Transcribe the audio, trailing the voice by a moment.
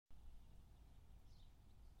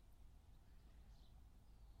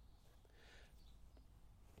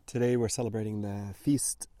Today we're celebrating the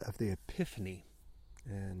Feast of the Epiphany,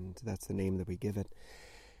 and that's the name that we give it.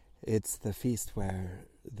 It's the feast where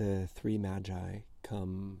the three magi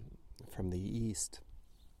come from the east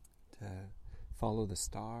to follow the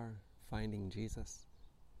star, finding Jesus.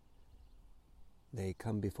 They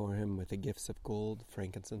come before him with the gifts of gold,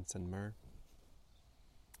 frankincense, and myrrh.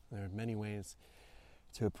 There are many ways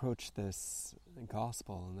to approach this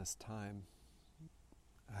gospel in this time.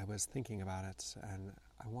 I was thinking about it, and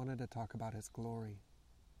I wanted to talk about his glory.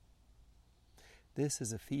 This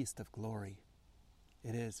is a feast of glory.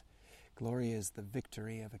 It is. Glory is the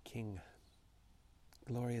victory of a king.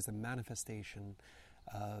 Glory is a manifestation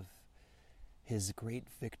of his great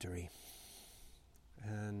victory.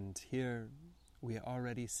 And here we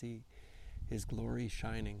already see his glory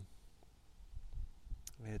shining.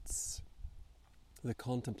 It's the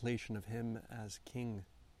contemplation of him as king.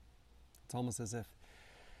 It's almost as if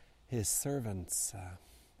his servants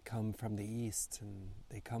come from the east, and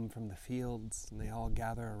they come from the fields, and they all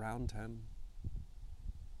gather around him.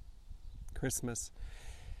 Christmas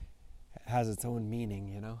has its own meaning,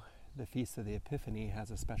 you know. The Feast of the Epiphany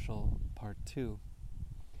has a special part too.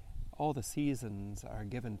 All the seasons are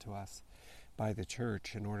given to us by the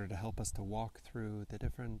Church in order to help us to walk through the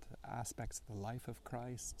different aspects of the life of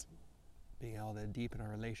Christ, being able to deepen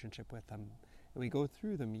our relationship with him. And we go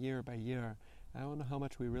through them year by year. I don't know how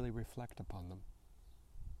much we really reflect upon them.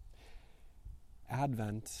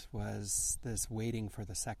 Advent was this waiting for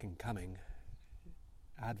the second coming.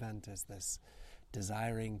 Advent is this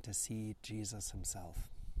desiring to see Jesus himself.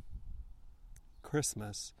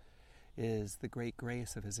 Christmas is the great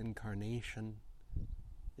grace of his incarnation.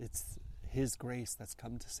 It's his grace that's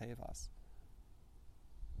come to save us.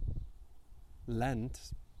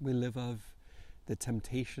 Lent, we live of the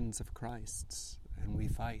temptations of Christ, and we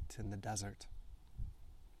fight in the desert.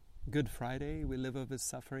 Good Friday, we live of his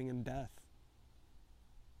suffering and death.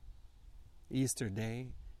 Easter Day,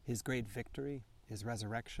 his great victory, his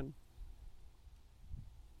resurrection.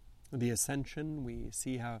 The Ascension, we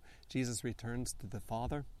see how Jesus returns to the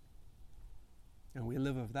Father, and we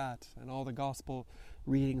live of that. And all the gospel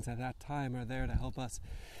readings at that time are there to help us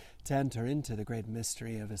to enter into the great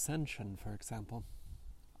mystery of Ascension, for example.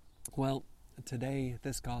 Well, today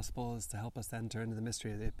this gospel is to help us enter into the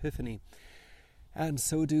mystery of the Epiphany. And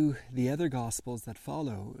so do the other Gospels that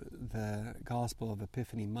follow. The Gospel of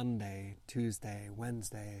Epiphany Monday, Tuesday,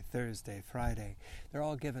 Wednesday, Thursday, Friday. They're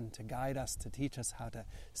all given to guide us, to teach us how to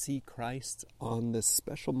see Christ on this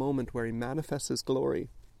special moment where he manifests his glory.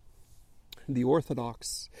 The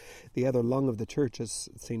Orthodox, the other lung of the Church, as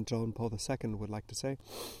St. John Paul II would like to say,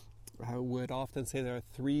 would often say there are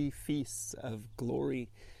three feasts of glory.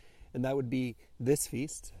 And that would be this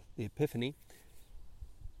feast, the Epiphany.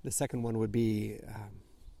 The second one would be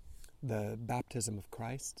the baptism of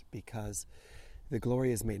Christ, because the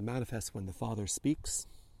glory is made manifest when the Father speaks.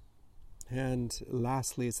 And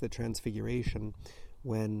lastly, it's the Transfiguration,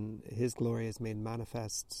 when his glory is made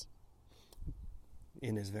manifest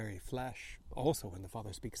in his very flesh, also when the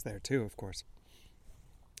Father speaks there too, of course.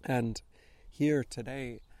 And here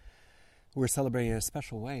today, we're celebrating in a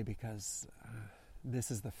special way because this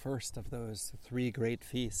is the first of those three great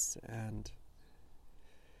feasts. And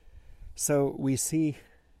so we see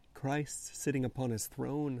Christ sitting upon his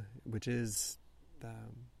throne, which is the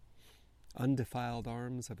undefiled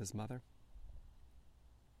arms of his mother.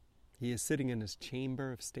 He is sitting in his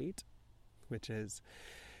chamber of state, which is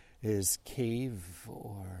his cave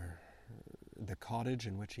or the cottage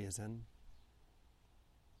in which he is in.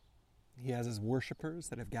 He has his worshippers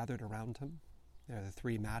that have gathered around him. They're the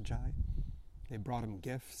three magi. They brought him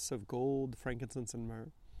gifts of gold, frankincense, and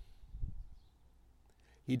myrrh.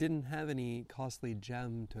 He didn't have any costly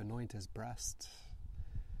gem to anoint his breast.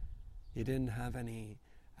 He didn't have any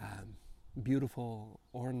beautiful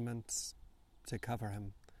ornaments to cover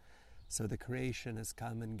him. So the creation has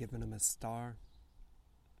come and given him a star.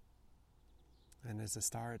 And it's a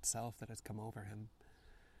star itself that has come over him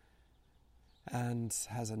and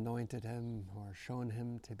has anointed him or shown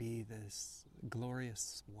him to be this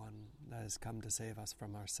glorious one that has come to save us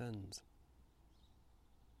from our sins.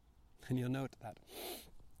 And you'll note that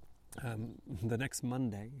the next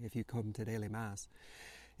Monday, if you come to Daily Mass,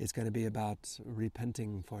 is going to be about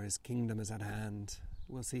repenting, for his kingdom is at hand.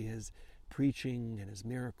 We'll see his preaching and his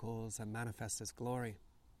miracles and manifest his glory.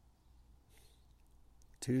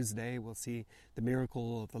 Tuesday, we'll see the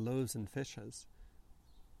miracle of the loaves and fishes.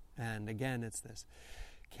 And again, it's this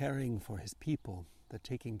caring for his people, the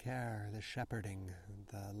taking care, the shepherding,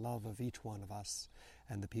 the love of each one of us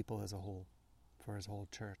and the people as a whole, for his whole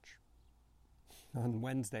church. On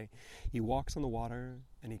Wednesday, he walks on the water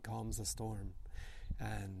and he calms the storm.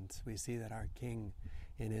 And we see that our King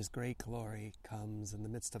in his great glory comes in the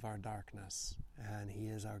midst of our darkness, and he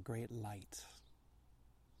is our great light.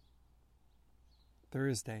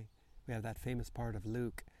 Thursday, we have that famous part of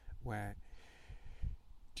Luke where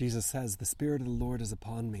Jesus says, "The Spirit of the Lord is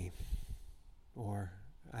upon me," or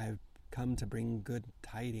 "I have come to bring good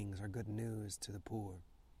tidings or good news to the poor."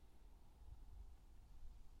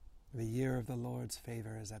 The year of the Lord's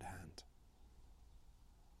favor is at hand.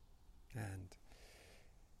 And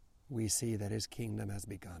we see that his kingdom has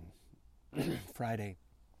begun. Friday,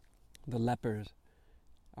 the lepers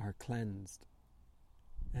are cleansed,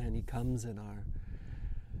 and he comes in our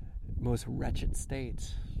most wretched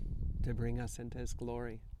state to bring us into his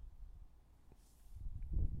glory.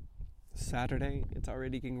 Saturday, it's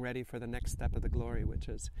already getting ready for the next step of the glory, which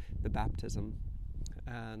is the baptism.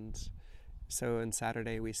 And so on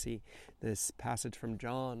Saturday we see this passage from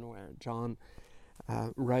John where John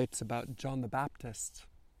writes about John the Baptist,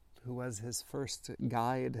 who was his first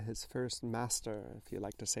guide, his first master, if you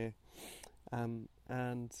like to say. And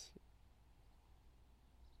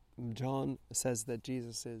John says that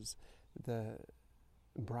Jesus is the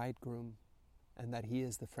bridegroom and that he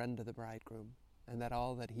is the friend of the bridegroom and that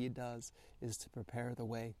all that he does is to prepare the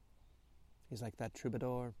way. He's like that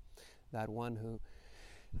troubadour, that one who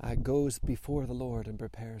goes before the Lord and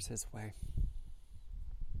prepares his way.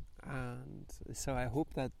 And so I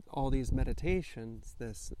hope that all these meditations,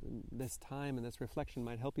 this time and this reflection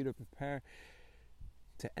might help you to prepare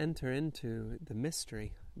to enter into the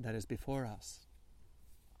mystery that is before us.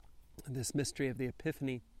 This mystery of the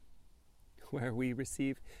Epiphany, where we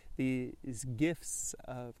receive these gifts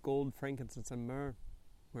of gold, frankincense, and myrrh,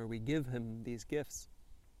 where we give him these gifts,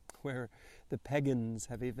 where the pagans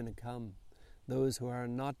have even come. Those who are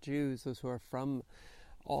not Jews, those who are from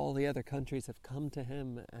all the other countries have come to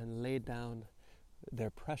him and laid down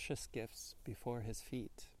their precious gifts before his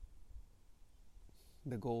feet.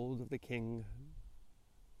 The gold of the king,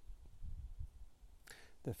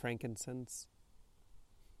 the frankincense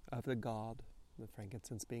of the god, the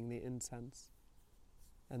frankincense being the incense,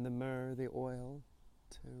 and the myrrh, the oil,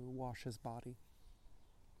 to wash his body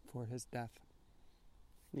for his death.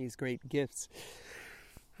 These great gifts.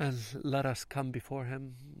 And let us come before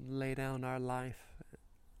him, lay down our life,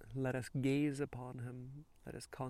 let us gaze upon him, let us contemplate